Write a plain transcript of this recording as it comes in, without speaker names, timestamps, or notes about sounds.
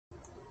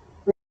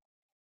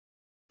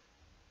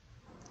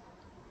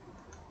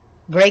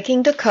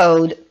Breaking the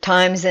Code,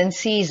 Times and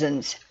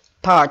Seasons,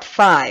 Part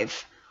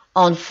 5,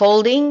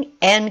 Unfolding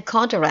and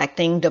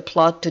Counteracting the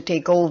Plot to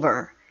Take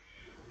Over.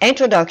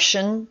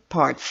 Introduction,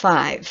 Part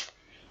 5.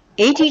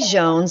 A.T.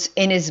 Jones,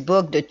 in his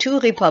book The Two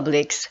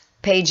Republics,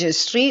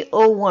 pages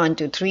 301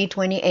 to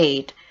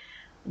 328,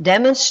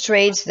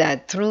 demonstrates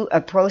that through a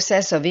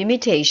process of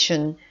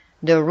imitation,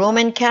 the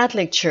Roman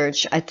Catholic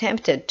Church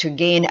attempted to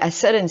gain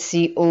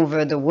ascendancy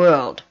over the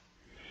world.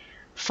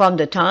 From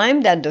the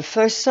time that the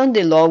first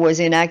Sunday law was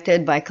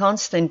enacted by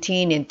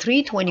Constantine in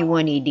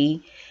 321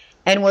 AD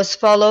and was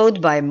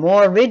followed by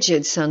more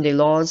rigid Sunday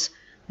laws,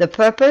 the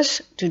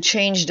purpose to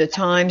change the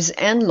times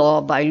and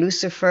law by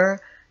Lucifer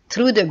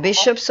through the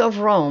bishops of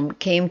Rome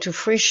came to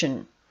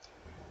fruition.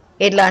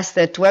 It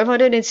lasted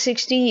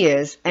 1260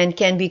 years and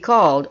can be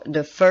called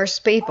the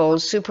first papal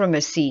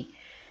supremacy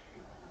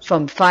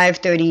from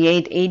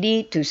 538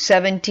 AD to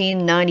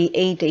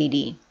 1798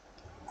 AD.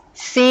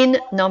 Scene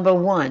number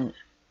 1.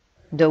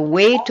 The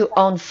way to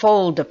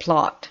unfold the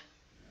plot.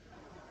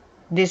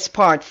 This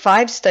Part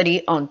 5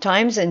 study on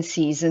times and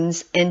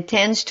seasons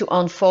intends to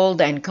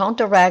unfold and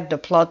counteract the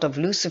plot of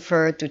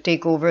Lucifer to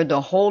take over the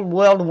whole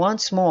world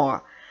once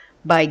more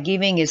by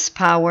giving his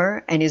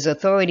power and his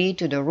authority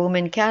to the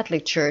Roman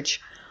Catholic Church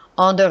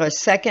under a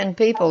second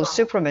papal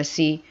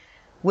supremacy,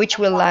 which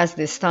will last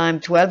this time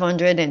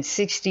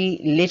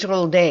 1260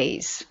 literal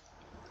days.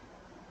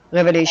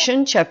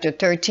 Revelation chapter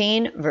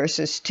 13,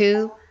 verses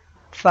 2,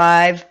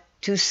 5,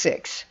 to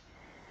 6.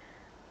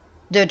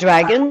 The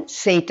dragon,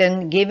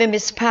 Satan, gave him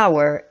his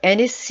power and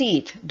his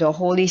seat, the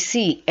Holy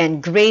See,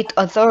 and great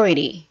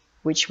authority,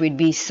 which would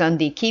be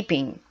Sunday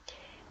keeping.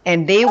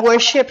 And they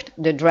worshipped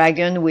the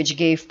dragon, which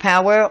gave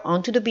power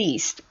unto the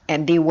beast.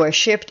 And they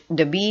worshipped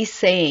the beast,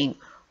 saying,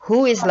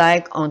 Who is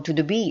like unto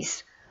the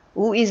beast?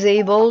 Who is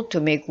able to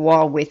make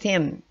war with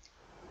him?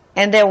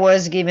 And there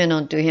was given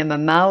unto him a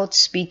mouth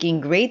speaking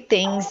great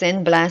things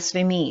and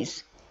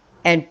blasphemies.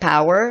 And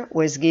power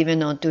was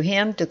given unto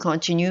him to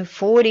continue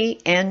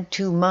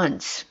 42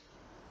 months.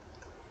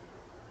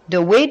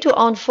 The way to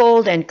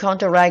unfold and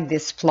counteract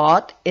this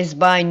plot is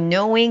by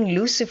knowing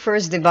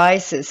Lucifer's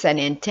devices and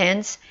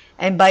intents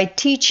and by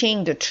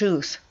teaching the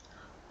truth.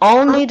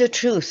 Only the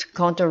truth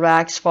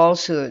counteracts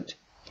falsehood.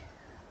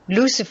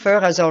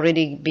 Lucifer has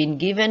already been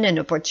given an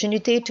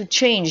opportunity to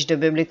change the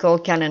biblical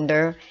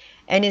calendar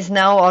and is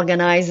now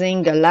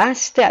organizing the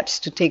last steps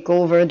to take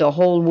over the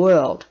whole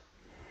world.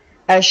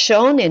 As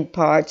shown in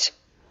parts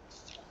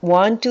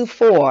 1 to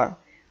 4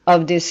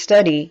 of this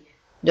study,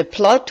 the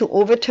plot to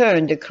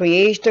overturn the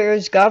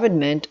Creator's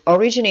government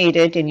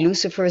originated in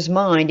Lucifer's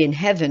mind in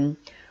heaven,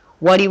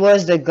 while he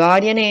was the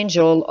guardian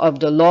angel of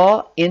the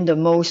law in the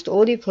most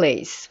holy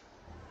place.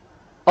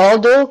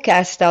 Although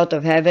cast out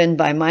of heaven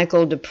by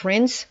Michael the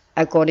Prince,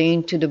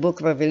 according to the book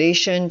of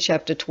Revelation,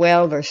 chapter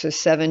 12, verses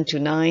 7 to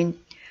 9,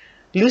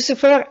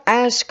 Lucifer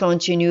has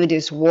continued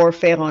his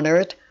warfare on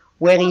earth,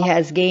 where he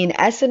has gained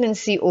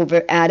ascendancy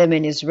over Adam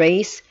and his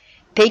race,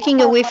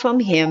 taking away from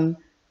him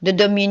the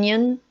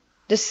dominion,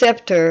 the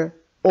scepter,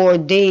 or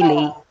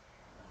daily,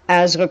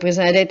 as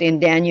represented in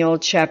Daniel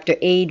chapter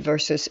 8,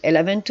 verses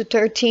 11 to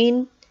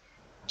 13,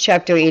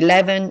 chapter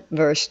 11,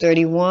 verse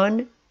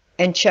 31,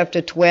 and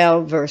chapter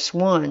 12, verse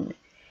 1,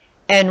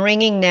 and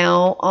reigning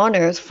now on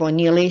earth for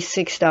nearly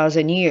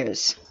 6,000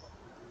 years.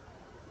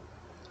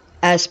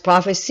 As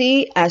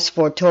prophecy, as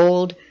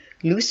foretold,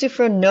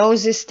 Lucifer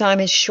knows his time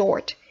is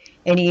short,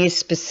 and he is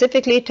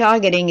specifically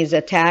targeting his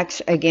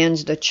attacks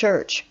against the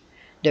church,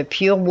 the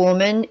pure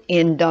woman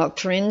in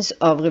Doctrines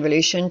of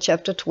Revelation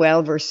chapter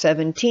 12, verse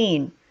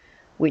 17,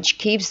 which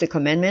keeps the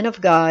commandment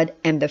of God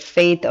and the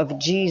faith of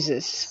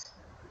Jesus.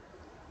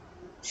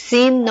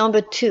 Scene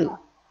number 2.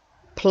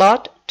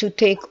 Plot to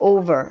take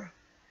over.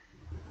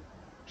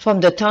 From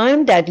the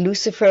time that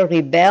Lucifer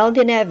rebelled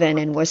in heaven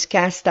and was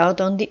cast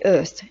out on the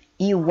earth,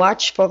 he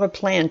watched for a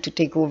plan to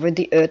take over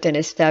the earth and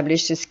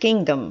establish his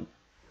kingdom.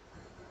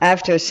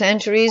 After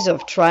centuries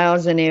of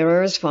trials and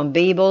errors from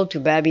Babel to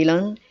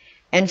Babylon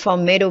and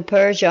from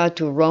Medo-Persia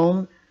to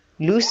Rome,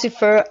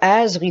 Lucifer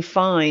has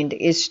refined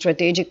his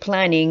strategic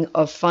planning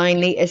of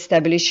finally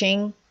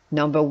establishing,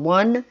 number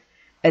 1,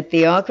 a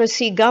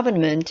theocracy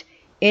government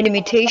in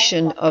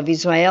imitation of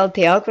Israel's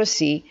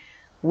theocracy,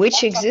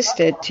 which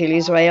existed till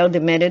Israel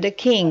demanded a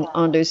king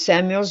under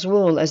Samuel's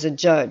rule as a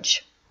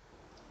judge.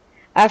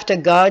 After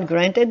God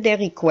granted their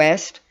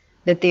request,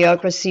 the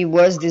theocracy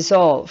was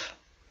dissolved.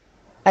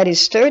 At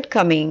his third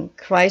coming,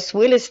 Christ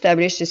will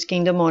establish his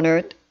kingdom on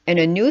earth, and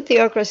a new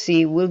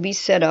theocracy will be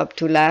set up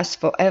to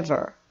last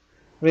forever,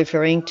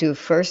 referring to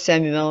 1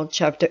 Samuel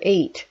chapter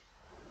 8.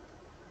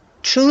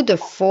 Through the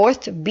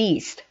fourth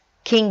beast,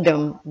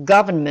 kingdom,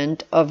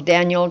 government of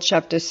Daniel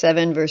chapter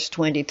 7, verse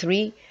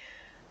 23,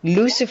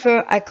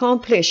 Lucifer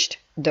accomplished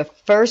the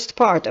first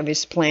part of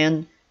his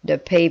plan, the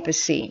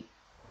papacy.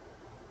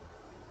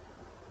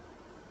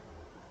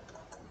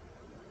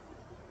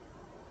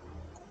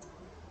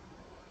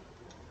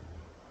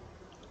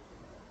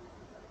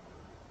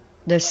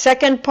 The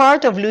second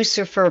part of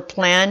Lucifer's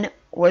plan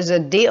was a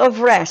day of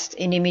rest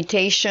in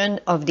imitation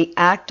of the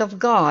act of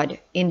God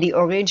in the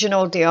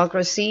original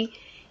theocracy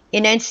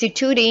in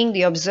instituting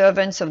the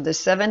observance of the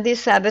 7th-day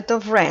Sabbath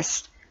of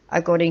rest,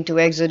 according to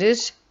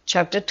Exodus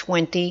chapter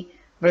 20,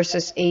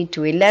 verses 8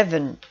 to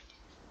 11.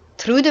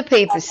 Through the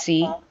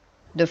papacy,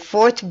 the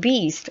fourth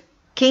beast,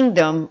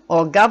 kingdom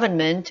or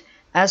government,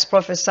 as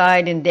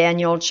prophesied in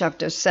Daniel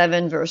chapter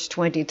 7, verse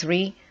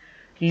 23,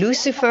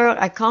 Lucifer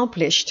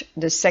accomplished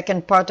the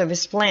second part of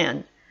his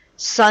plan,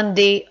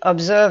 Sunday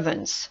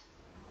observance.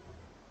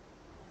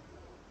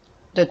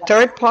 The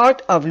third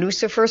part of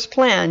Lucifer's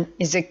plan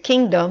is a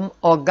kingdom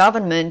or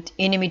government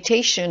in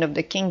imitation of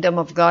the kingdom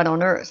of God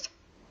on earth.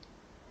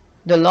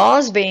 The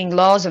laws, being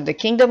laws of the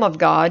kingdom of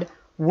God,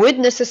 would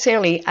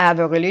necessarily have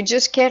a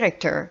religious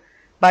character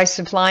by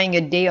supplying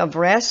a day of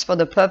rest for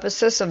the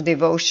purposes of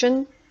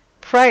devotion,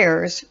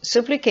 prayers,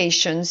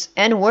 supplications,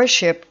 and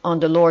worship on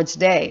the Lord's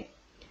day.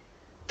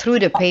 Through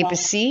the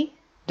papacy,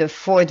 the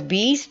fourth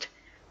beast,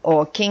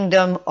 or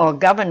kingdom or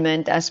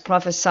government, as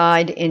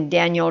prophesied in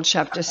Daniel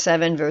chapter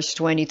 7, verse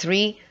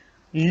 23,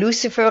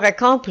 Lucifer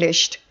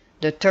accomplished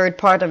the third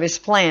part of his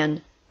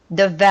plan,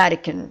 the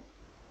Vatican.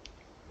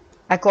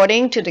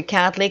 According to the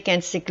Catholic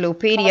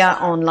Encyclopedia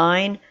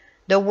Online,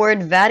 the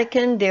word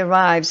Vatican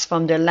derives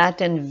from the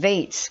Latin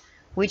vates,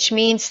 which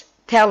means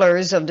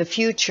tellers of the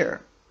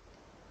future.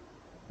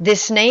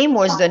 This name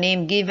was the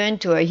name given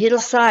to a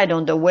hillside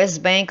on the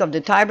west bank of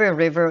the Tiber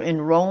River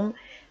in Rome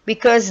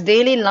because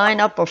daily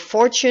lineup of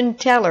fortune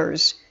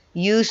tellers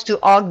used to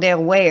hawk their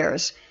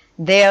wares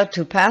there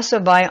to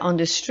passerby on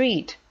the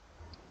street.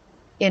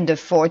 In the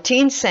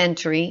 14th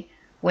century,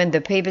 when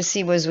the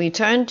papacy was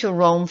returned to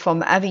Rome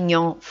from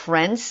Avignon,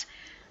 France,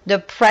 the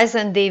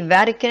present-day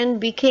Vatican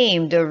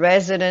became the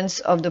residence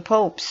of the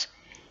popes,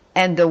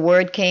 and the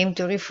word came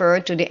to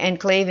refer to the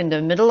enclave in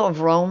the middle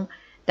of Rome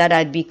that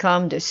had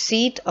become the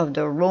seat of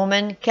the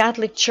Roman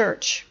Catholic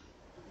Church.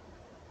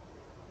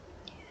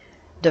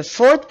 The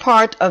fourth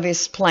part of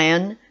his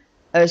plan,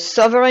 a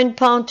sovereign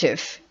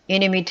pontiff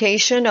in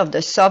imitation of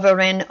the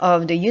sovereign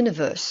of the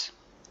universe.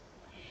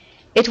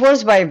 It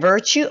was by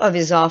virtue of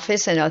his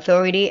office and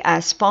authority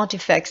as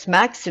Pontifex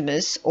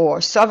Maximus, or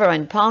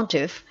sovereign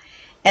pontiff,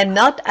 and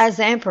not as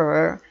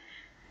emperor,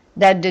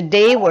 that the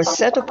day was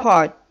set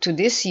apart to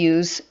this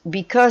use,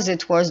 because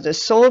it was the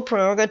sole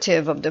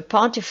prerogative of the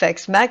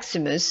Pontifex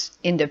Maximus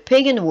in the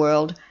pagan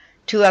world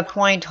to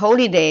appoint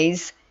holy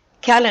days,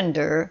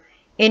 calendar,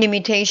 in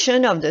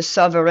imitation of the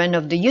sovereign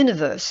of the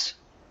universe.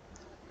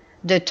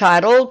 The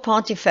title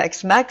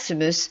Pontifex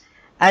Maximus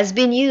has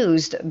been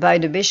used by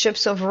the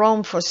bishops of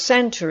Rome for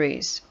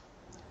centuries.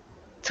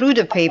 Through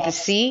the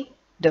papacy,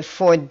 the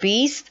fourth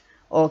beast,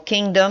 or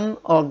kingdom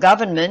or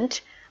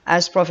government,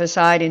 as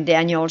prophesied in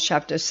Daniel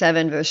chapter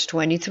 7, verse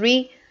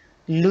 23,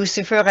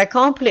 Lucifer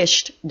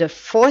accomplished the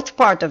fourth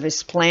part of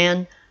his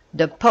plan,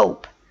 the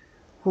Pope,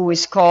 who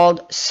is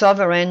called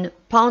sovereign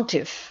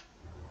pontiff.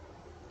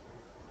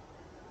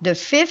 The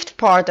fifth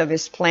part of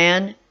his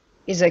plan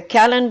is a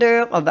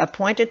calendar of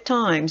appointed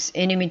times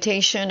in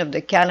imitation of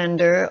the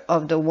calendar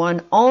of the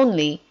one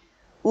only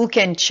who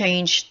can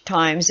change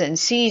times and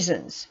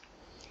seasons.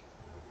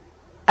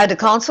 At the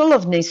Council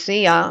of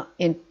Nicaea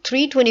in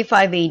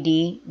 325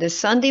 AD, the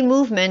Sunday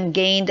movement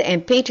gained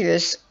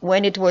impetus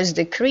when it was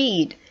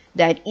decreed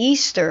that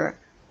Easter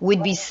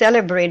would be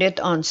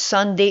celebrated on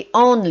Sunday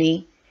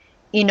only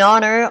in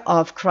honor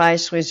of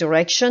Christ's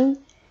resurrection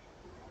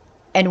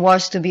and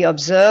was to be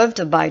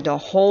observed by the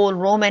whole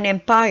Roman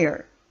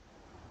Empire.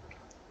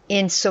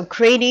 In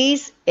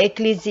Socrates'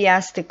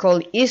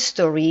 Ecclesiastical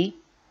History,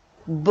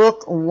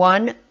 Book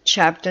 1,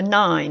 Chapter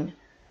 9,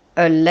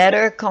 a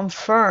letter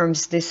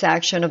confirms this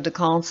action of the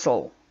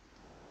council.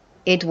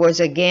 It was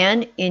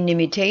again in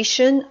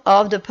imitation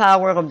of the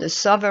power of the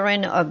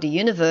sovereign of the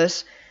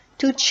universe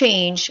to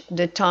change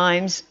the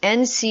times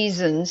and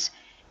seasons,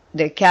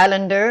 the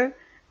calendar,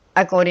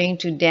 according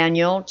to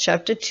Daniel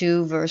chapter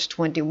 2, verse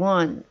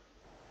 21.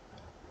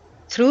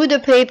 Through the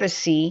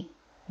papacy,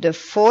 the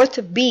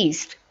fourth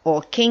beast,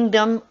 or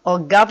kingdom or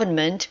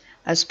government,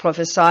 as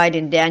prophesied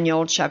in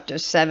Daniel chapter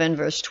 7,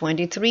 verse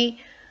 23,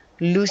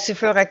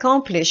 Lucifer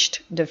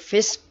accomplished the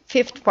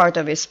fifth part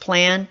of his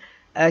plan,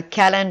 a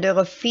calendar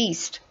of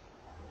feast,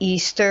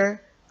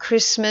 Easter,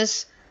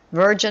 Christmas,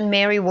 Virgin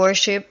Mary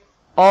worship,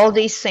 all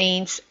the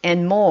saints,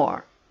 and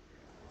more.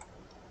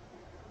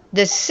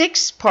 The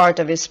sixth part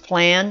of his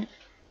plan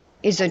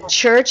is a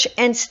church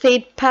and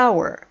state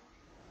power,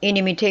 in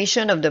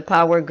imitation of the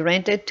power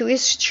granted to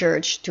his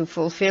church to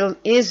fulfill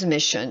his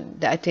mission,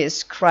 that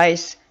is,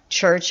 Christ's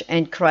church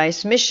and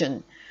Christ's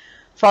mission,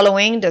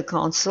 following the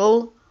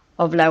Council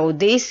of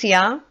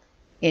Laodicea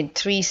in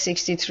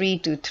 363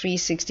 to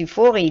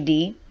 364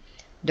 AD.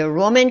 The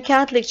Roman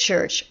Catholic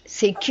Church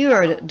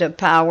secured the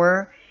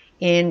power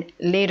in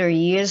later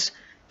years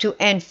to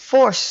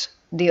enforce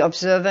the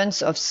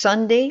observance of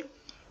Sunday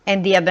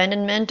and the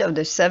abandonment of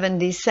the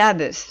 7th-day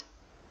Sabbath.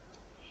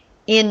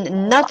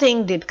 In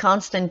nothing did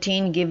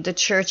Constantine give the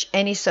Church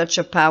any such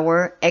a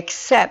power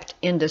except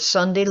in the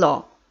Sunday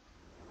law.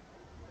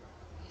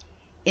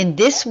 In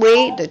this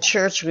way, the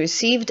church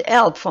received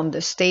help from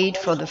the state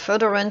for the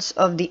furtherance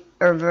of the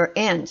other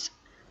ends,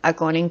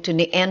 according to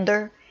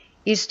Neander,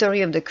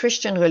 History of the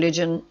Christian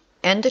Religion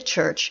and the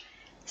Church,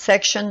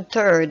 Section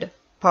 3rd,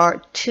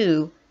 Part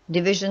 2,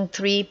 Division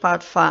 3,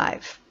 Part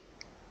 5.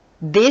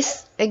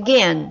 This,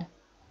 again,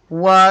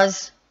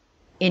 was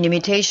in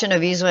imitation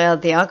of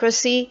Israel's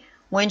theocracy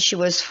when she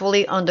was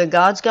fully under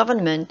God's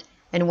government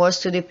and was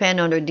to depend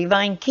on her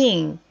divine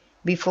king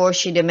before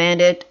she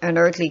demanded an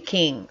earthly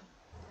king.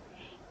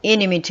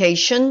 In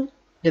imitation,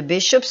 the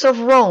bishops of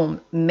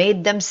Rome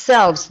made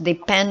themselves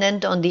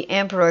dependent on the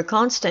Emperor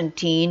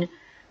Constantine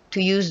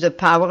to use the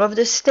power of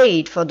the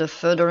state for the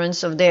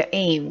furtherance of their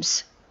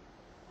aims.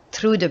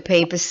 Through the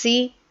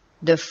papacy,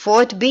 the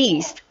fourth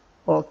beast,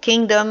 or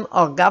kingdom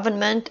or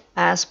government,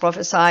 as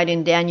prophesied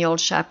in Daniel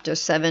chapter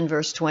 7,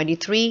 verse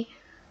 23,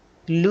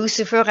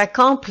 Lucifer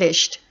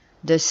accomplished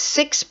the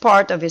sixth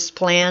part of his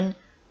plan,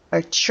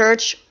 a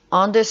church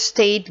under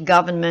state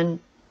government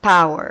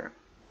power.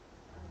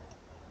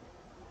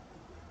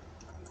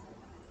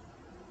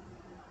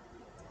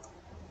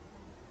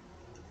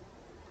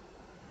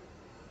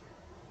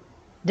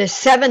 The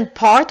seventh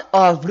part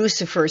of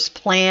Lucifer's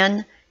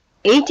plan,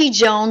 A.T.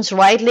 Jones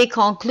rightly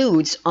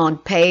concludes on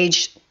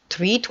page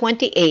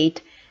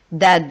 328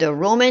 that the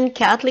Roman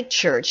Catholic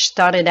Church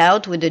started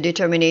out with the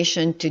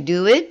determination to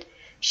do it,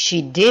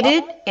 she did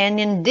it, and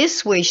in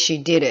this way she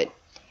did it.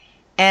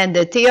 And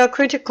the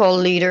theocritical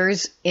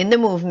leaders in the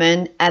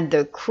movement had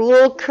the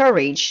cruel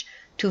courage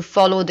to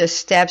follow the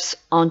steps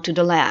unto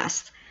the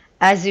last,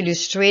 as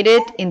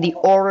illustrated in the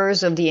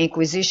horrors of the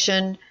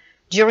Inquisition,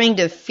 during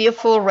the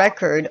fearful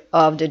record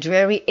of the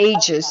dreary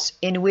ages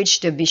in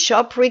which the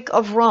bishopric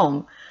of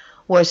Rome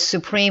was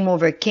supreme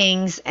over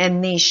kings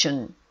and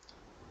nations.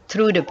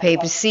 Through the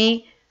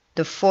papacy,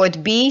 the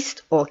fourth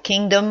beast, or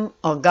kingdom,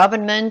 or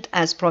government,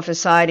 as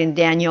prophesied in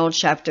Daniel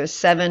chapter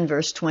 7,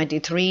 verse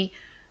 23,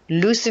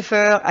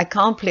 Lucifer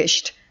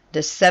accomplished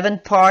the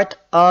seventh part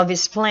of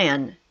his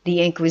plan,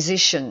 the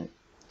Inquisition.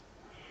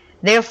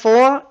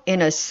 Therefore,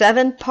 in a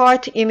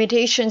seven-part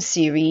imitation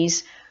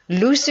series,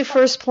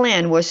 Lucifer's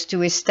plan was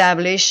to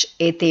establish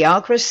a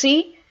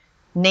theocracy,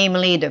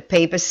 namely the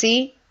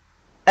papacy,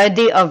 a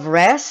day of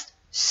rest,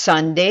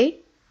 Sunday,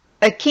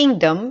 a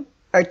kingdom,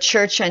 a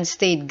church and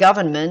state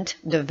government,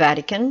 the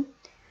Vatican,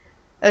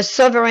 a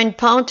sovereign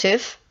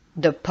pontiff,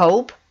 the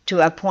Pope,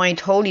 to appoint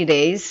holy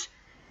days,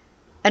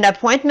 an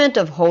appointment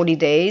of holy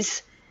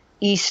days,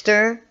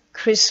 Easter,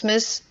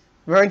 Christmas,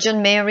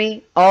 Virgin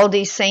Mary, all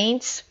the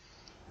saints,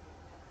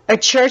 a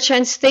church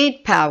and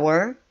state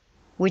power,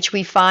 which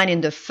we find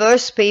in the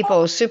first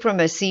papal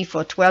supremacy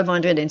for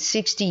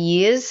 1260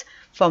 years,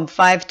 from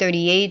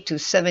 538 to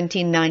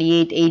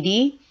 1798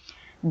 AD,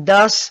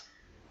 thus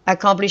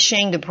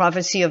accomplishing the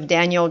prophecy of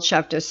Daniel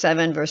chapter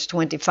 7, verse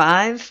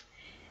 25,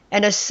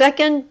 and a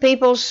second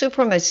papal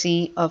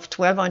supremacy of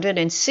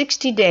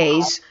 1260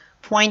 days,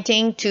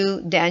 pointing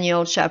to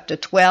Daniel chapter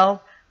 12,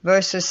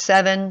 verses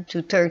 7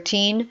 to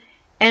 13,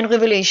 and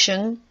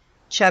Revelation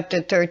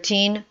chapter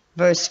 13,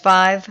 verse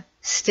 5,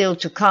 still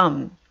to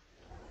come.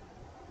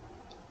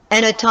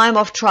 And a time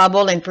of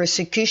trouble and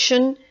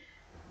persecution,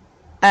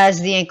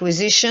 as the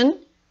Inquisition,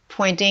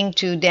 pointing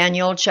to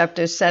Daniel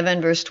chapter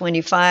 7, verse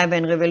 25,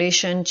 and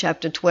Revelation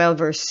chapter 12,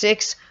 verse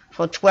 6,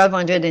 for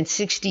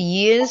 1260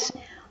 years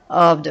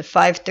of the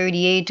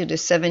 538 to the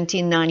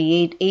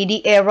 1798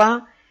 AD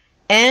era,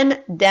 and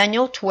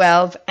Daniel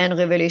 12 and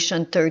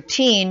Revelation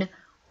 13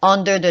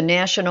 under the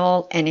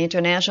national and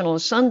international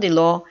Sunday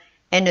law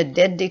and a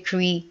death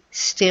decree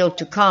still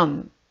to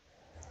come.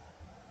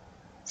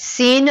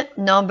 Scene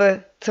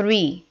number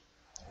 3.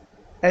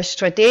 A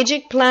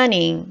strategic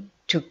planning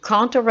to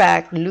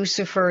counteract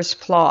Lucifer's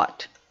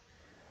plot.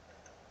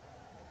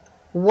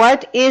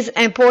 What is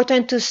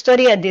important to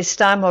study at this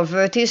time of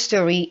Earth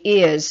history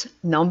is,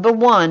 number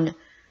 1,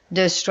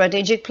 the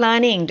strategic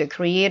planning the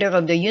creator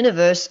of the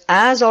universe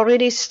has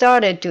already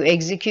started to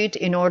execute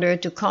in order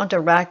to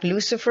counteract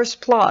Lucifer's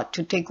plot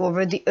to take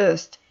over the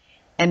earth.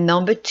 And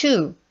number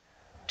 2,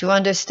 to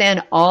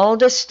understand all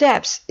the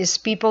steps his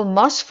people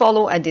must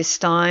follow at this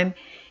time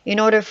in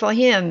order for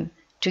him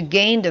to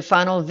gain the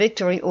final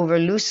victory over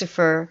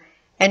Lucifer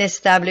and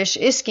establish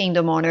his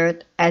kingdom on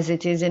earth as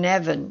it is in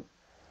heaven.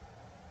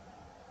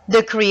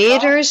 The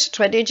Creator's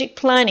strategic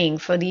planning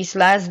for these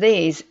last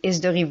days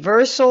is the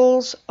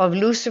reversals of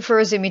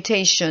Lucifer's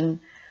imitation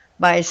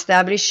by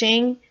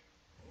establishing,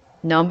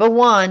 number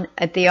 1,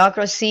 a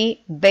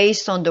theocracy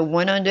based on the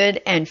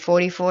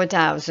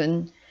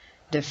 144,000,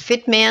 the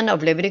fit man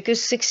of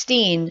Leviticus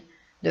 16,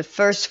 the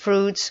first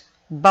fruits,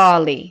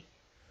 barley.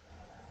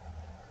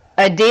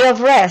 A day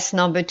of rest,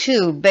 number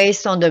 2,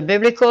 based on the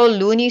biblical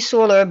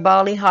lunisolar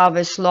barley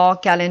harvest law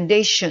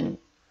calendation.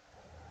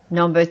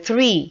 Number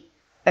 3,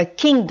 a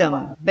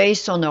kingdom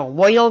based on a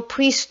royal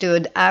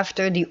priesthood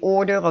after the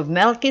order of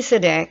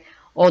Melchizedek,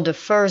 or the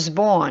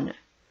firstborn.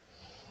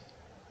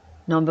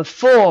 Number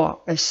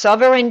 4, a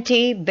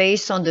sovereignty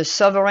based on the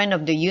sovereign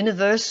of the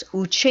universe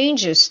who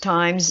changes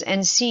times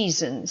and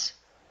seasons.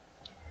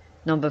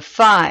 Number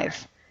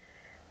 5,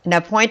 An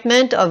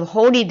appointment of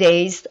holy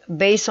days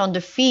based on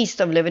the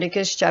feast of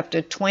Leviticus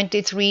chapter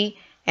 23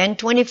 and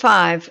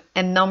 25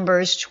 and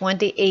Numbers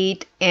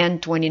 28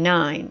 and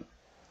 29.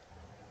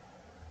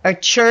 A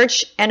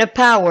church and a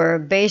power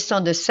based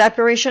on the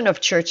separation of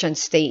church and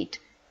state,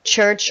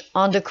 church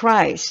under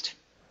Christ.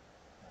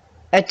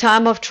 A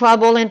time of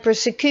trouble and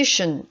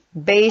persecution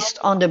based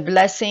on the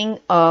blessing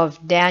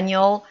of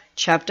Daniel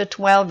chapter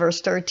 12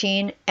 verse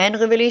 13 and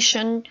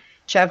Revelation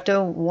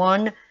chapter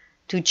 1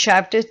 to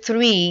chapter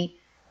 3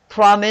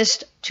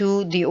 promised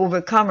to the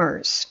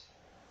overcomers.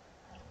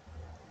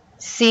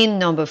 Scene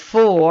number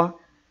 4,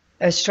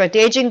 a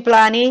strategic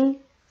planning,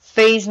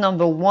 phase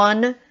number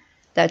 1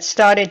 that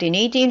started in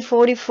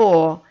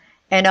 1844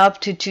 and up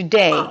to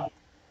today.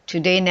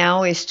 Today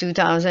now is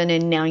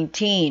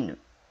 2019.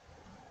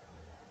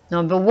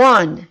 Number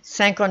 1,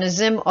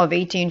 synchronism of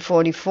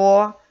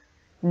 1844,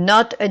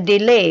 not a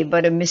delay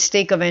but a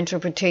mistake of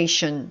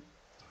interpretation.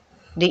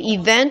 The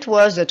event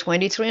was the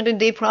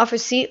 2300-day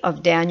prophecy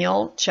of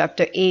Daniel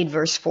chapter 8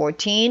 verse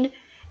 14,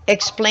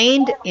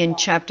 explained in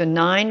chapter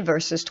 9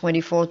 verses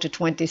 24 to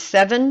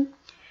 27,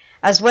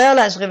 as well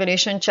as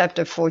Revelation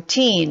chapter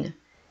 14,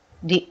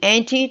 the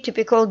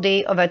anti-typical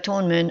Day of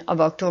Atonement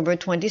of October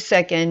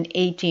 22nd,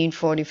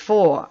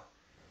 1844,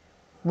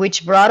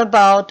 which brought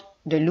about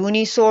the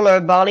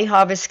lunisolar barley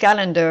harvest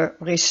calendar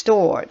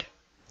restored.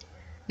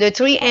 The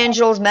three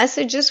angels'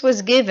 messages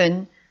was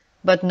given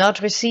but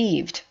not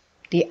received.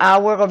 The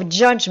hour of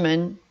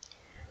judgment,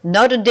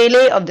 not a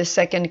delay of the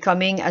second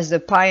coming as the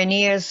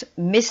pioneers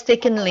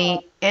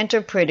mistakenly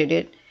interpreted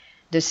it,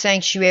 the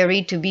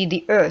sanctuary to be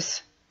the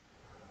earth.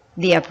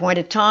 The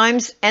appointed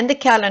times and the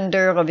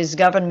calendar of his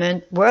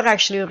government were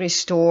actually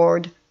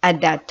restored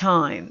at that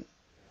time.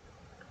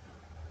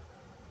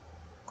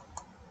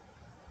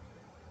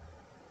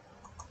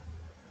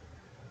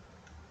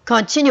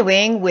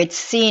 Continuing with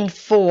scene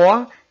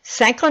 4,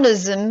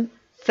 synchronism,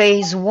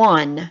 phase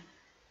 1.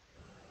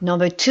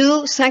 Number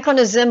 2,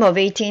 synchronism of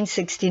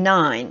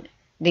 1869.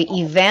 The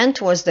event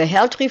was the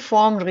health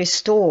reform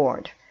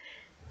restored.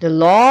 The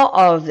law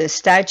of the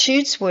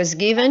statutes was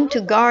given to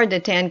guard the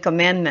 10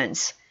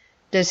 commandments.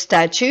 The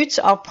statutes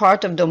are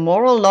part of the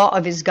moral law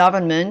of his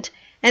government,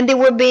 and they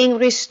were being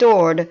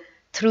restored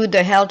through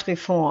the health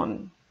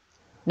reform.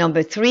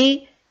 Number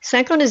 3,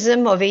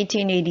 synchronism of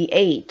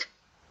 1888.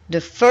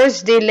 The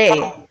first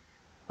delay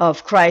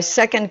of Christ's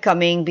second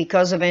coming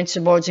because of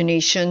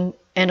insubordination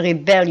and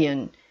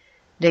rebellion.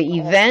 The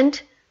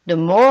event, the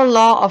moral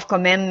law of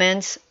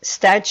commandments,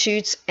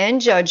 statutes,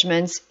 and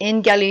judgments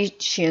in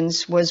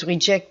Galatians was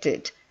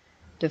rejected.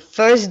 The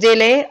first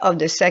delay of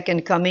the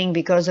second coming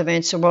because of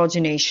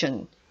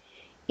insubordination.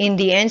 In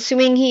the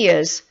ensuing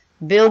years,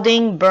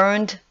 building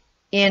burned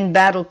in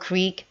Battle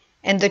Creek,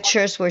 and the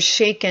church was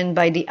shaken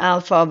by the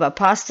alpha of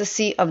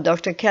apostasy of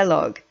Dr.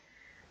 Kellogg.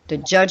 The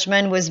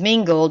judgment was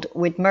mingled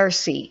with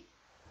mercy.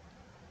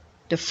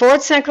 The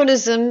fourth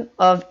synchronism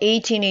of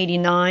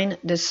 1889,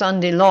 the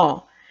Sunday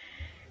law.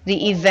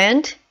 The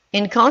event,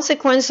 in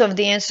consequence of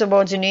the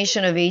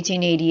insubordination of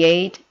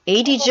 1888,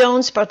 A.D.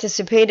 Jones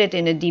participated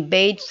in a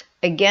debate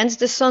against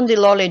the Sunday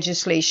law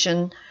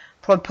legislation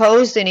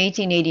proposed in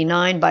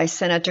 1889 by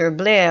Senator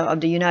Blair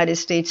of the United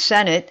States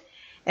Senate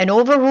and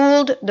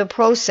overruled the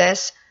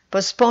process,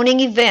 postponing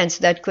events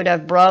that could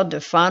have brought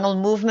the final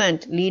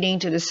movement leading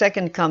to the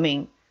second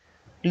coming.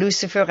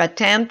 Lucifer's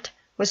attempt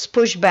was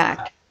pushed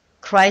back.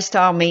 Christ's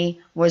army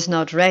was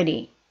not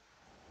ready.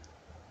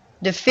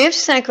 The fifth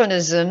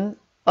synchronism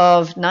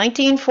of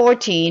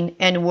 1914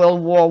 and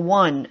World War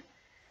I.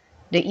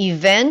 The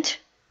event,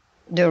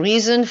 the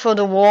reason for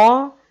the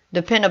war,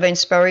 the pen of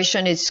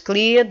inspiration is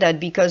clear that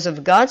because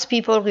of God's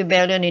people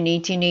rebellion in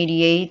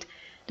 1888,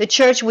 the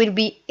church will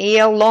be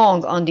ere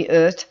long on the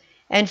earth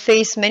and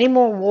face many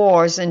more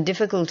wars and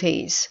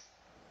difficulties.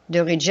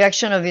 The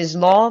rejection of his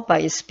law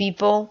by his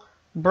people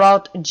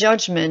brought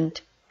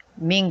judgment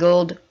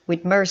mingled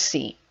with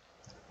mercy.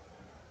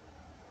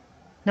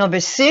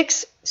 Number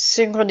 6,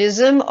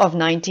 synchronism of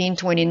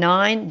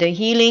 1929, the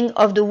healing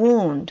of the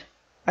wound,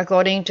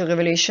 according to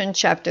Revelation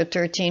chapter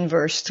 13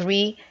 verse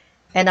 3,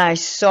 and I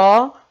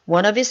saw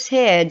one of his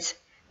heads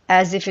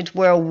as if it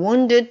were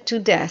wounded to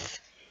death,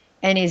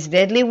 and his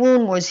deadly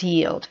wound was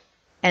healed,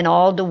 and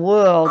all the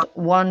world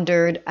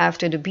wondered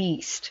after the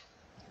beast.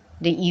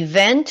 The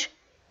event,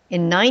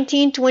 in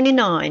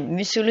 1929,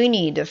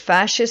 Mussolini, the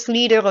fascist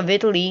leader of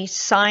Italy,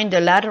 signed the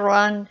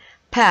Lateran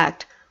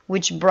Pact,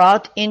 which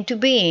brought into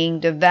being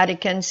the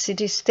Vatican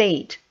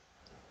city-state.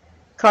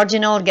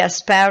 Cardinal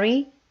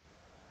Gaspari,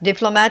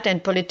 diplomat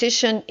and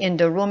politician in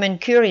the Roman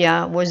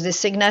Curia, was the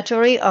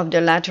signatory of the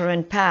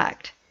Lateran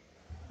Pact.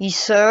 He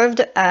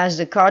served as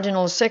the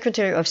Cardinal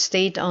Secretary of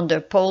State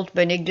under Pope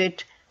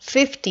Benedict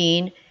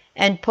XV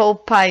and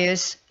Pope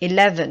Pius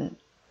XI.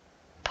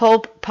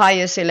 Pope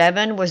Pius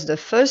XI was the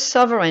first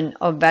sovereign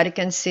of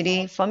Vatican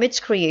City from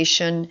its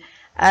creation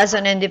as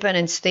an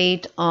independent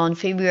state on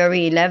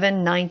February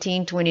 11,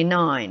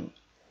 1929.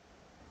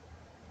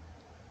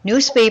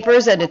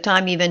 Newspapers at the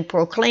time even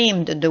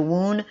proclaimed the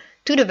wound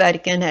to the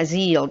Vatican has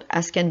healed,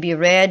 as can be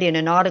read in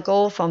an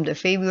article from the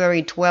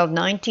February 12,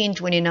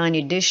 1929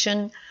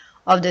 edition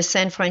of the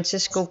San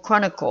Francisco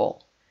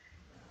Chronicle.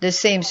 The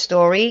same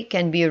story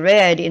can be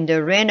read in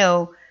the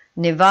Reno,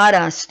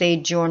 Nevada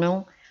State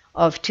Journal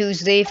of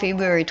Tuesday,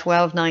 February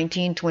 12,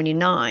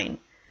 1929.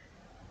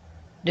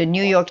 The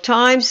New York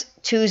Times,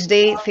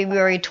 Tuesday,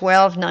 February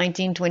 12,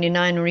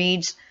 1929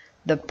 reads,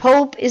 "The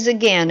Pope is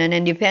again an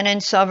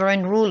independent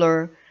sovereign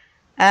ruler,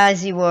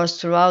 as he was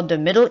throughout the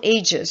Middle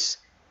Ages,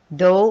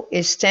 though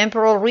his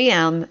temporal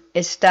realm,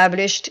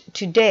 established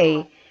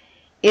today,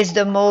 is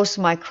the most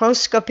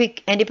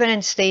microscopic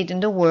independent state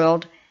in the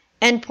world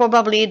and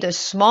probably the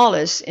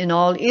smallest in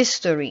all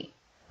history."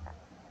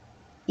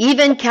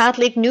 Even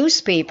Catholic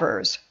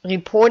newspapers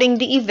reporting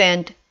the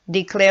event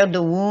declared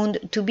the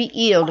wound to be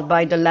healed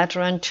by the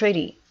Lateran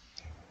Treaty.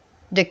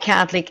 The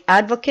Catholic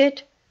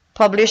Advocate,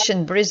 published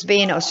in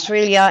Brisbane,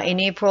 Australia in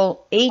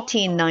April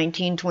 18,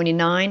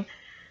 1929,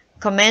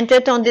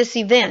 commented on this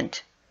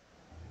event.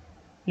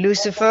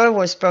 Lucifer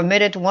was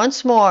permitted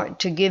once more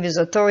to give his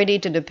authority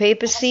to the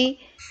papacy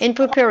in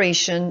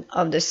preparation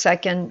of the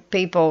Second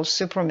Papal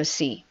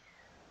Supremacy.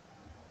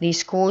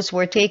 These quotes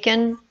were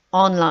taken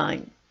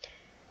online.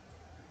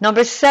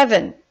 Number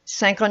 7.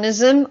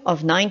 Synchronism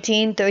of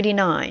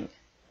 1939.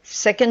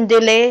 Second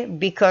delay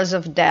because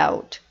of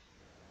doubt.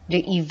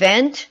 The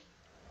event: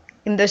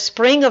 in the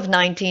spring of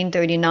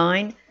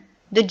 1939,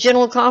 the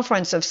General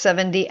Conference of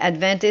Seventh-day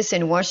Adventists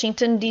in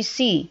Washington,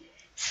 D.C.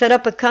 set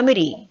up a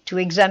committee to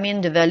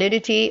examine the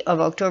validity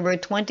of October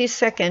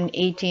 22,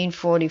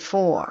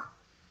 1844.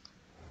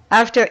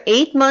 After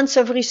 8 months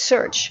of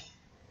research,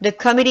 the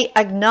committee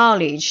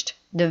acknowledged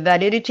the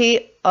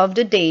validity of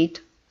the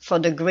date for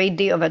the Great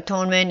Day of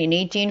Atonement in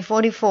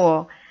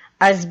 1844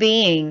 as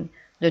being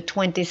the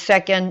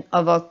 22nd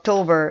of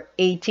October,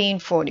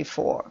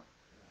 1844.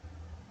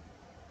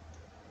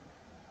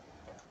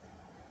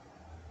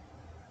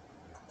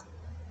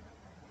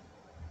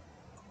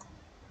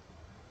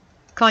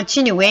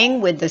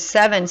 Continuing with the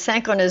 7th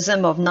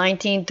synchronism of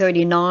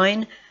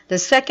 1939, the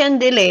second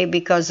delay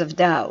because of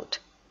doubt.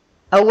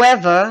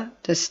 However,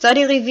 the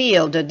study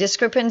revealed a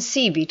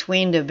discrepancy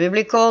between the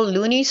biblical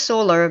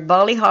lunisolar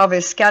barley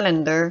harvest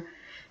calendar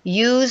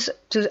used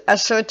to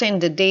ascertain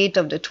the date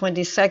of the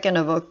 22nd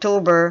of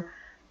October,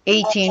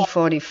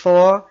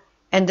 1844,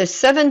 and the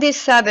 7-day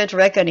Sabbath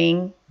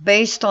reckoning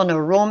based on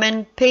a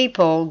Roman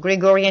papal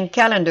Gregorian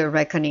calendar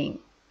reckoning.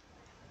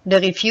 The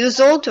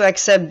refusal to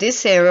accept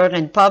this error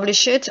and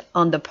publish it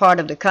on the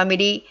part of the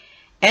committee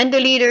and the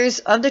leaders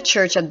of the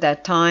church at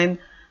that time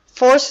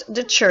forced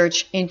the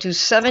church into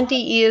 70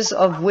 years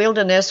of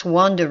wilderness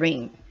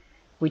wandering,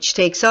 which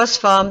takes us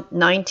from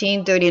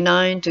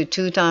 1939 to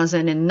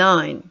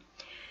 2009.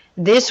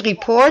 This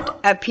report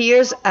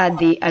appears at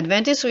the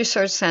Adventist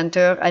Research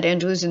Center at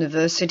Andrews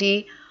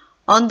University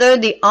under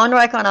the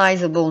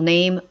unrecognizable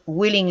name,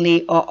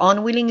 willingly or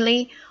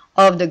unwillingly,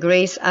 of the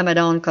Grace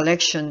Amadon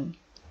Collection.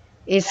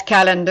 His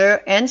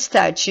calendar and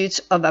statutes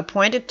of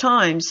appointed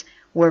times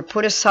were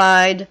put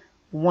aside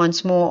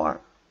once more.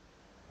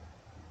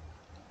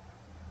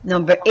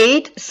 Number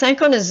 8,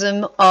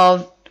 synchronism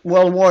of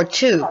World War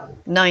II,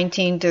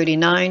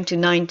 1939 to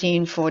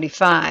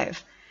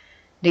 1945.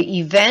 The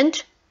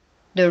event,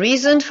 the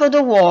reason for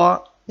the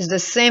war, is the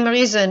same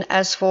reason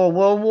as for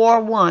World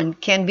War I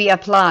can be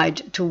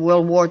applied to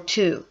World War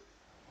II.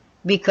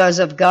 Because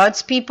of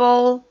God's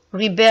people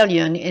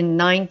rebellion in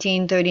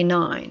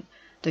 1939,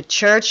 the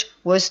church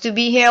was to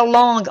be here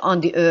long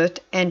on the earth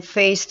and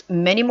faced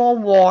many more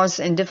wars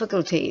and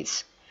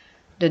difficulties.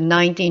 The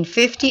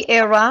 1950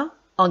 era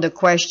on the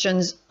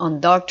questions on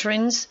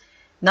doctrines,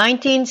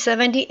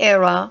 1970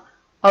 era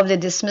of the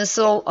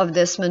dismissal of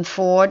Desmond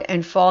Ford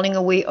and falling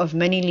away of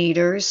many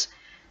leaders,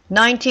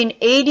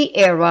 1980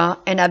 era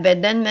and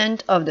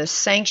abandonment of the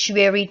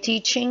sanctuary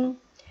teaching,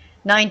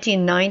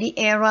 1990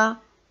 era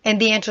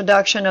and the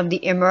introduction of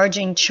the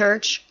emerging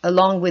church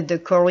along with the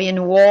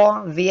Korean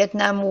War,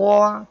 Vietnam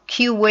War,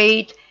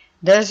 Kuwait,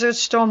 Desert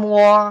Storm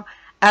War,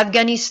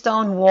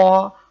 Afghanistan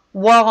War,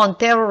 War on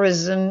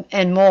Terrorism,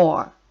 and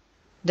more.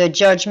 The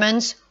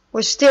judgments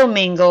were still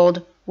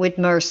mingled with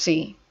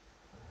mercy.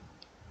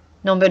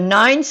 Number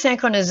 9,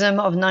 synchronism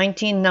of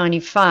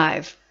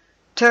 1995.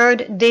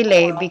 Third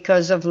delay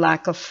because of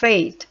lack of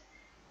faith.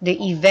 The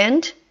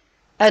event,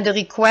 at the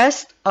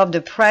request of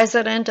the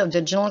President of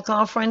the General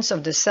Conference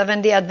of the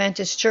Seventh-day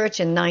Adventist Church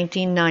in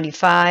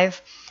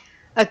 1995,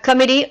 a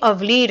committee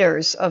of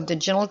leaders of the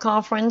General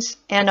Conference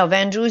and of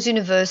Andrews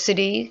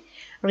University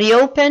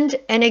reopened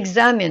and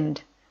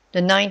examined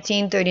the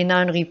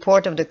 1939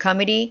 report of the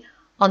committee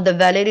on the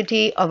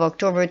validity of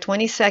October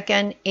 22,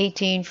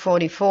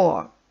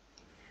 1844.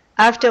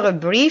 After a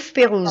brief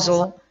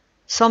perusal,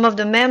 some of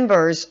the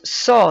members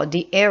saw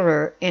the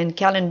error in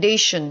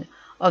calendation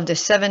of the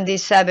 7-day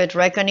Sabbath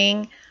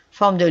reckoning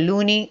from the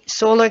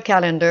luni-solar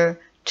calendar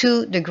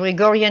to the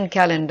Gregorian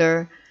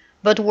calendar,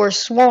 but were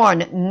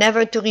sworn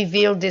never to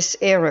reveal this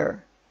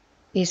error.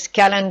 His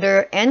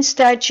calendar and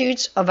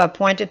statutes of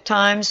appointed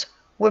times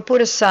were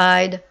put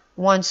aside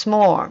once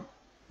more.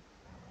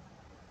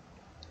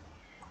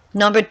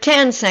 Number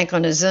 10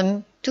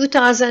 synchronism,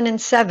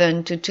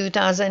 2007 to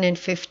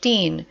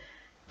 2015,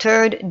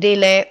 third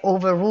delay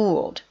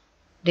overruled.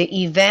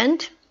 The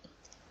event,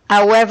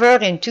 however,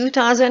 in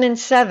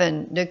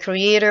 2007, the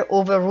Creator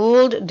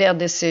overruled their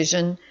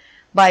decision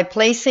by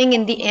placing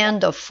in the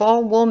hand of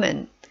 4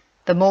 women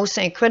the most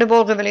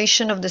incredible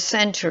revelation of the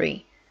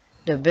century,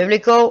 the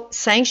biblical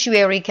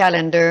sanctuary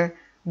calendar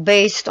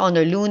based on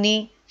a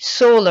luny,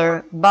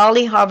 solar,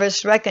 barley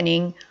harvest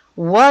reckoning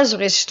was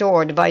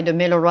restored by the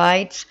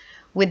Millerites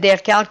with their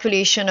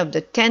calculation of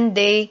the 10th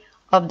day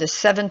of the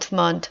 7th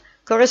month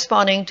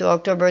corresponding to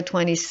October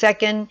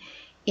 22nd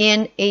in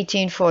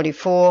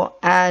 1844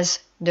 as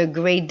the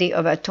Great Day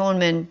of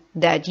Atonement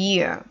that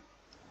year.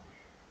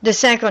 The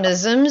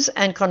synchronisms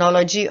and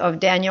chronology of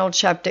Daniel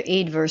chapter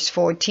 8 verse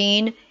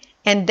 14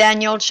 and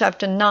Daniel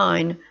chapter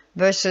 9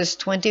 verses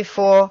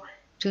 24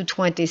 to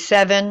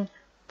 27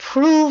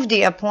 prove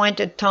the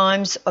appointed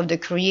times of the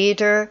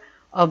Creator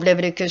of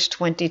Leviticus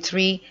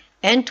 23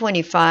 and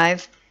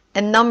 25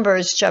 and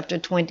Numbers chapter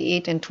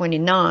 28 and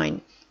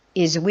 29,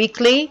 is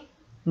weekly,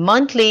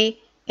 monthly,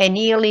 and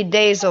yearly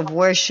days of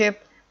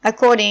worship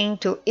according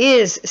to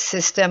his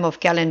system of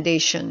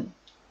calendation.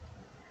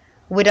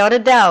 Without a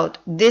doubt,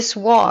 this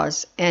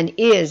was and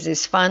is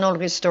his final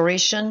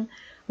restoration,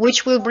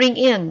 which will bring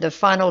in the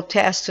final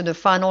test to the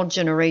final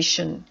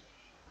generation.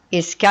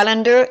 His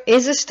calendar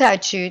is a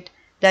statute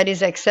that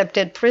is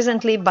accepted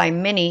presently by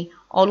many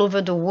all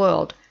over the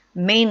world,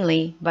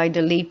 mainly by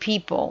the lay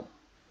people.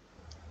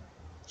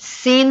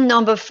 Scene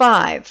number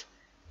 5,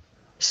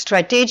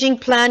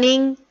 strategic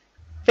planning,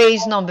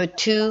 phase number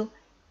 2,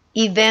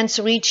 events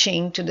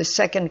reaching to the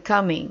second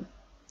coming.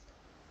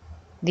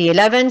 The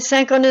 11th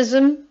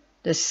synchronism,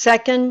 the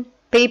second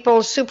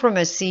papal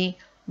supremacy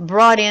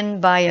brought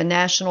in by a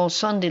national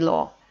Sunday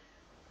law.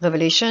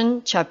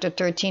 Revelation chapter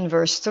 13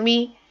 verse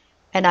 3,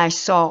 and I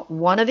saw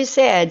one of his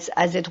heads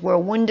as it were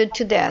wounded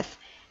to death,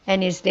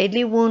 and his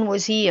deadly wound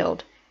was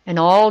healed, and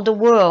all the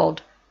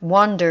world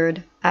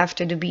wondered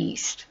after the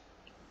beast.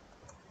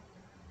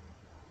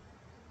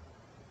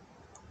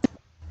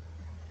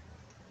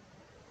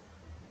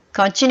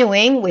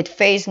 Continuing with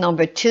phase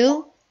number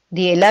 2,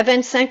 the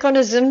 11th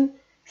synchronism,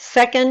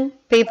 second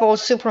papal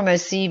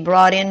supremacy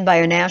brought in by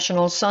a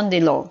national Sunday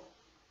law.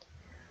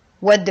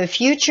 What the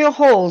future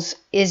holds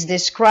is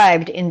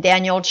described in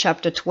Daniel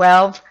chapter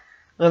 12,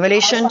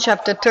 Revelation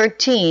chapter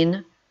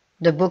 13,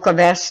 the book of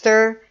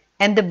Esther,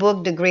 and the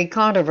book The Great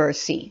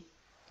Controversy.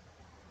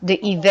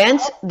 The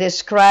events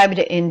described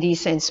in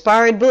these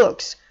inspired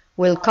books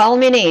will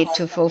culminate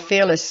to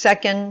fulfill a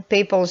second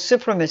papal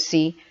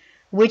supremacy,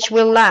 which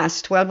will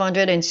last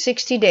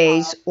 1260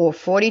 days or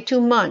 42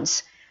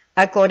 months,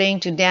 according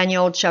to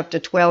Daniel chapter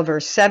 12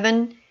 verse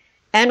 7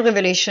 and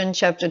Revelation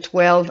chapter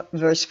 12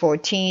 verse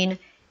 14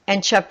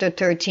 and chapter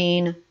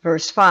 13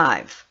 verse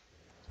 5.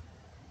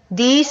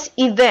 These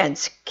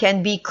events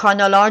can be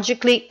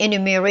chronologically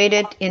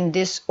enumerated in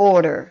this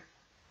order.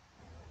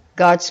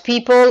 God's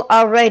people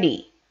are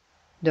ready.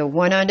 The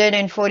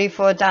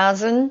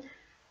 144,000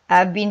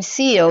 have been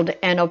sealed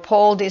and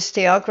uphold his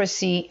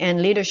theocracy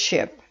and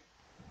leadership.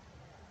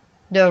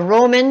 The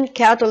Roman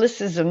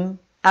Catholicism,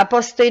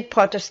 apostate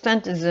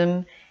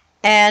Protestantism,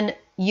 and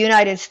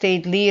United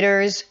States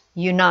leaders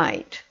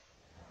unite.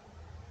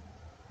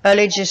 A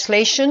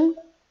legislation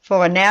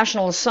for a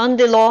national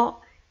Sunday law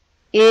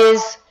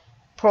is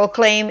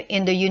proclaimed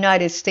in the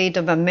United States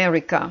of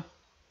America.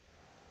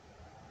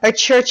 A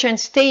church and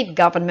state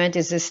government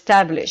is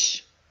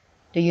established.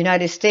 The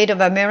United States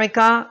of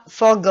America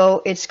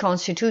forego its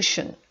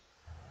constitution.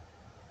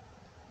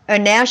 A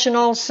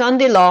national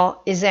Sunday law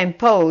is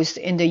imposed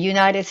in the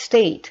United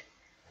States.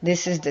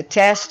 This is the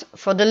test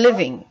for the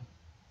living.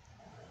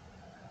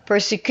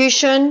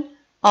 Persecution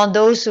on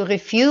those who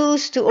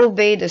refuse to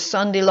obey the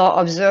Sunday law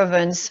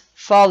observance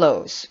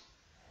follows.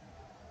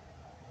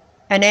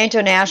 An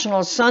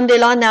international Sunday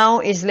law now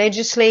is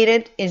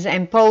legislated, is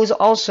imposed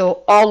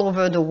also all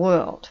over the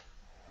world.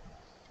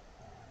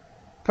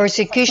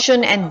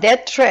 Persecution and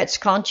death threats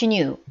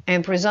continue,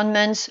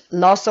 imprisonments,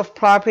 loss of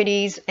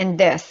properties, and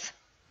death.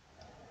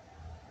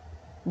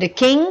 The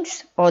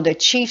kings or the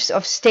chiefs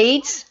of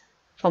states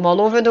from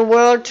all over the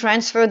world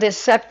transfer their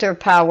scepter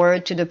power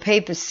to the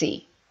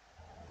papacy.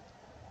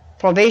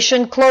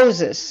 Probation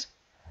closes.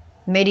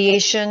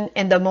 Mediation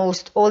in the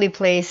most holy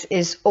place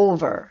is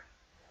over.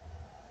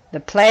 The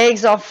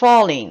plagues are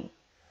falling.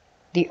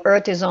 The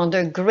earth is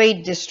under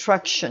great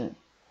destruction.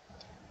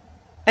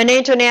 An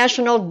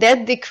international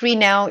death decree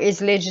now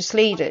is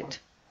legislated.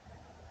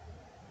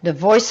 The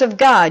voice of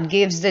God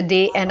gives the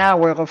day and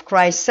hour of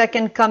Christ's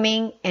second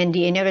coming and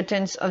the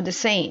inheritance of the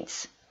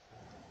saints.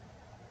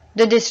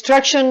 The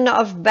destruction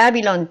of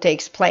Babylon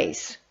takes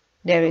place.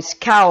 There is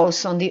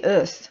chaos on the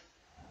earth.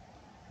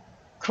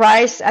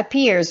 Christ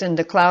appears in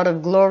the cloud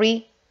of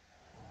glory.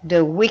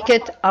 The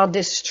wicked are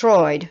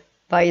destroyed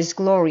by his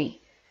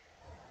glory.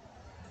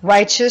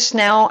 Righteous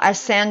now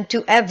ascend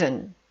to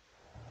heaven.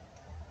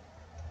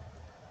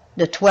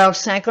 The 12th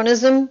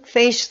synchronism,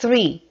 phase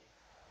 3,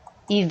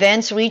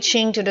 events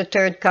reaching to the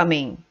third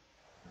coming.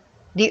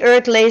 The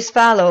earth lays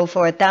fallow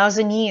for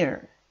 1,000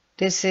 years.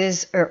 This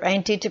is her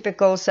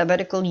antitypical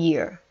sabbatical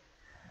year.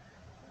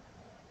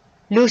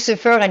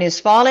 Lucifer and his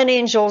fallen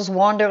angels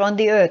wander on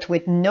the earth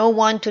with no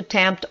one to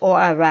tempt or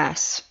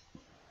harass.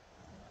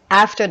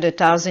 After the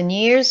 1,000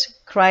 years,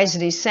 Christ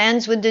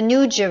descends with the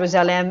New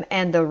Jerusalem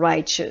and the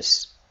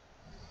righteous.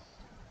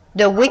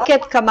 The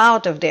wicked come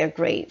out of their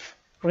grave,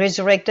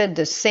 resurrected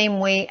the same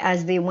way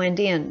as they went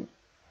in.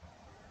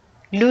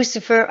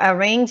 Lucifer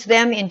arraigns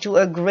them into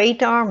a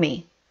great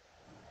army.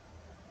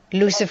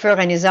 Lucifer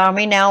and his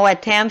army now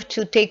attempt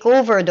to take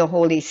over the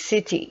holy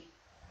city.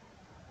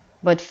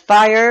 But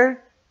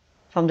fire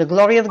from the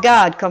glory of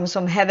God comes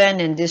from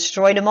heaven and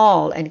destroys them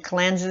all and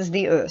cleanses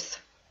the earth.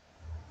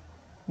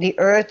 The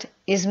earth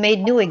is made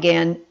new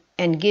again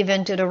and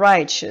given to the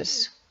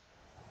righteous.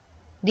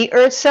 The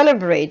earth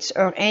celebrates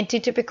her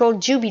antitypical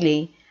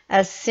jubilee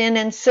as sin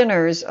and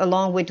sinners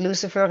along with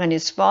Lucifer and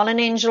his fallen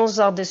angels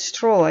are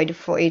destroyed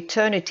for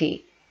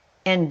eternity,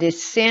 and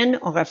this sin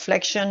or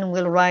affliction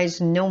will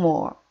rise no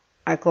more,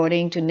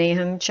 according to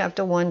Nahum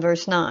chapter 1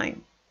 verse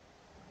 9.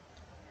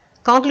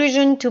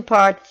 Conclusion to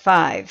part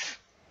 5.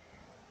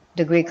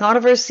 The Great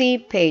Controversy,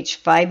 page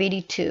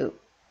 582.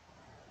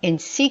 In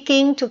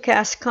seeking to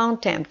cast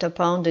contempt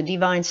upon the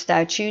divine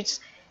statutes,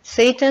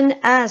 Satan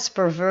has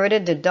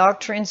perverted the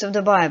doctrines of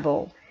the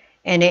Bible,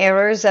 and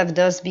errors have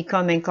thus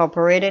become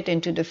incorporated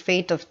into the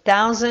faith of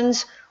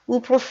thousands who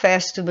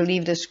profess to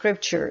believe the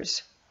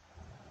Scriptures.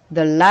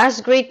 The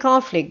last great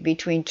conflict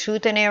between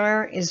truth and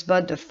error is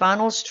but the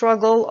final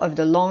struggle of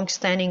the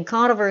long-standing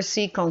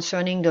controversy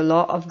concerning the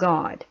law of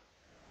God.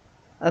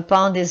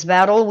 Upon this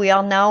battle we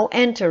are now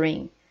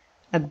entering,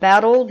 a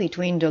battle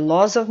between the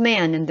laws of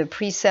man and the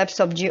precepts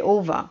of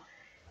Jehovah,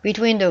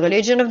 between the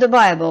religion of the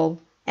Bible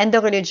and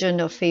the religion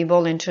of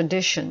fable and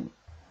tradition.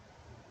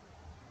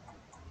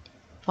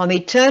 From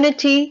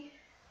eternity,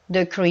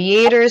 the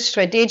Creator's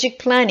strategic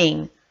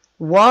planning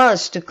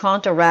was to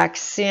counteract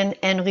sin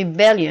and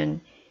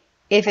rebellion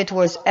if it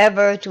was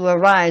ever to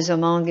arise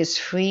among His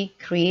free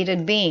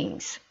created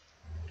beings.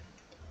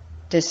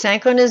 The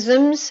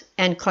synchronisms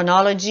and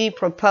chronology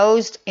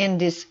proposed in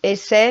this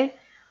essay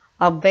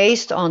are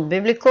based on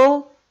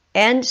biblical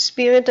and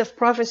spirit of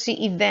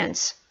prophecy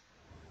events,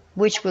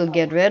 which will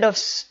get rid of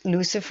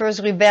Lucifer's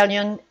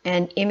rebellion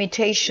and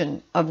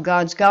imitation of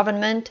God's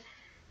government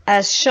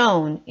as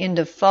shown in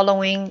the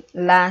following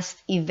last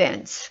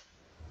events.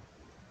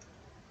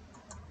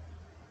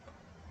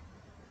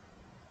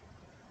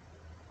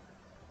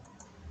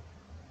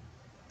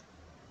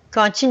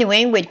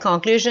 Continuing with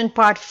conclusion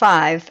part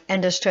 5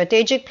 and the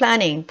strategic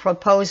planning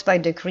proposed by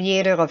the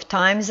Creator of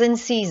times and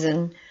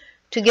season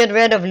to get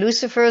rid of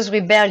Lucifer's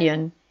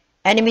rebellion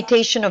and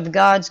imitation of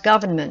God's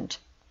government.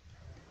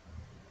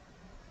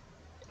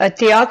 A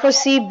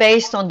theocracy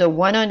based on the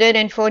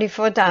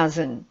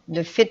 144,000,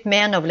 the fit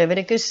men of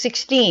Leviticus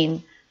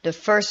 16, the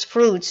first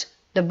fruits,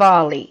 the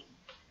barley.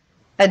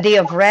 A day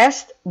of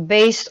rest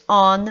based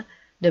on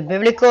the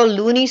biblical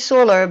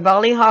lunisolar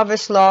barley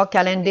harvest law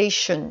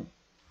calendation.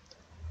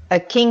 A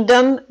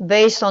kingdom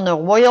based on a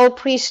royal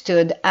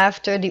priesthood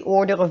after the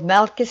order of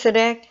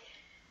Melchizedek,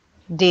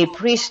 the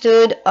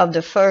priesthood of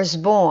the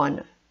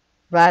firstborn,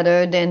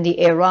 rather than the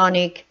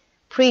Aaronic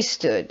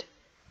priesthood.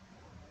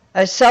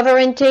 A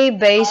sovereignty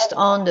based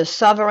on the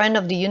sovereign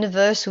of the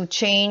universe who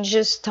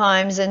changes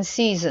times and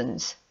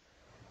seasons.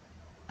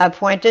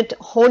 Appointed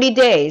holy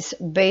days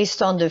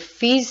based on the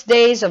feast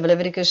days of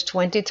Leviticus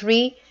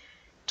 23,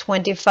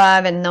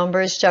 25, and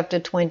Numbers chapter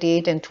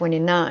 28 and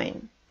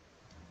 29.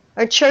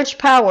 A church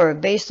power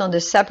based on the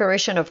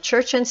separation of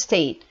church and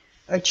state,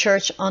 a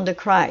church under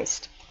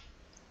Christ.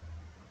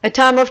 A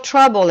time of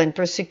trouble and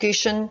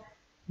persecution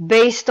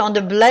based on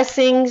the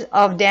blessings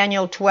of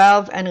Daniel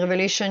 12 and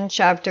Revelation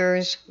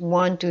chapters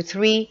 1 to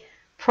 3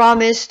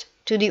 promised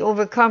to the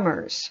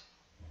overcomers.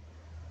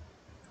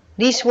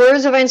 These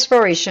words of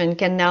inspiration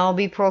can now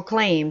be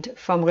proclaimed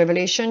from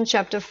Revelation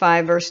chapter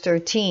 5 verse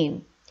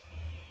 13.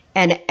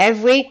 And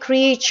every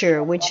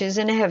creature which is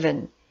in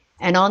heaven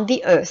and on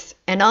the earth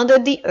and under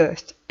the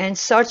earth, and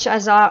such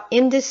as are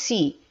in the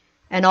sea,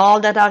 and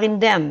all that are in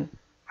them,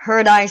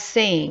 heard I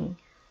saying,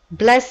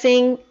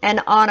 Blessing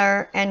and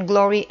honor and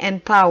glory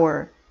and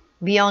power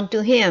be unto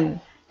him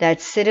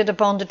that sitteth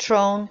upon the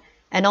throne,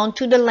 and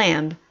unto the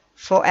Lamb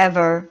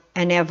forever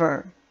and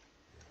ever.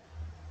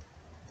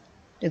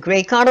 The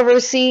Great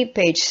Controversy,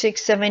 page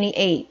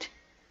 678.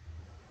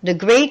 The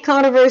Great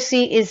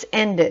Controversy is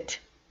ended.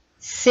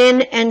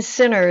 Sin and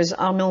sinners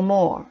are no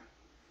more.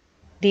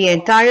 The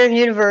entire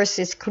universe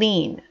is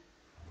clean.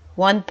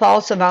 One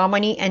pulse of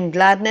harmony and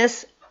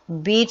gladness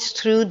beats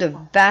through the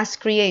vast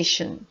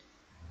creation.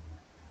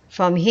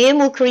 From Him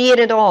who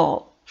created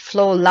all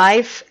flow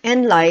life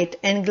and light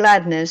and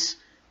gladness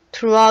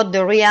throughout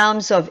the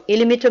realms of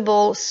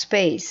illimitable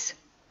space.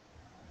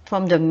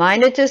 From the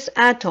minutest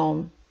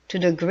atom to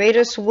the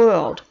greatest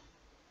world,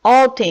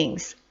 all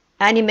things,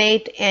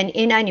 animate and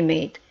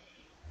inanimate,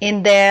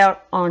 in their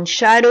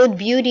unshadowed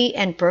beauty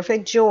and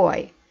perfect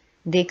joy,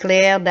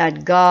 declare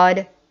that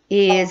God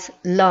is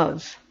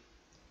love.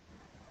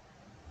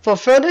 For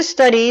further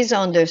studies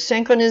on the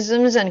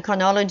synchronisms and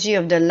chronology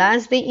of the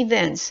last day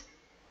events,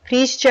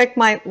 please check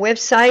my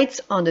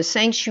websites on the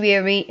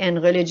sanctuary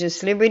and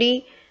religious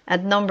liberty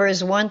at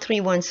numbers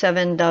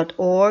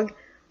 1317.org,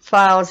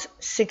 files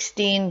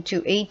 16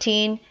 to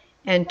 18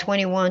 and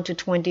 21 to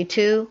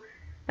 22,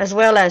 as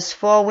well as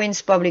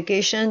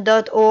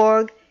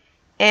fourwindspublication.org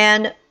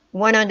and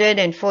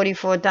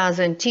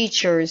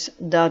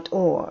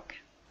 144,000teachers.org.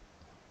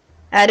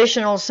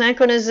 Additional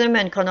synchronism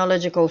and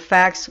chronological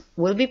facts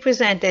will be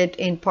presented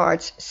in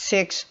parts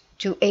 6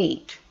 to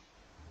 8.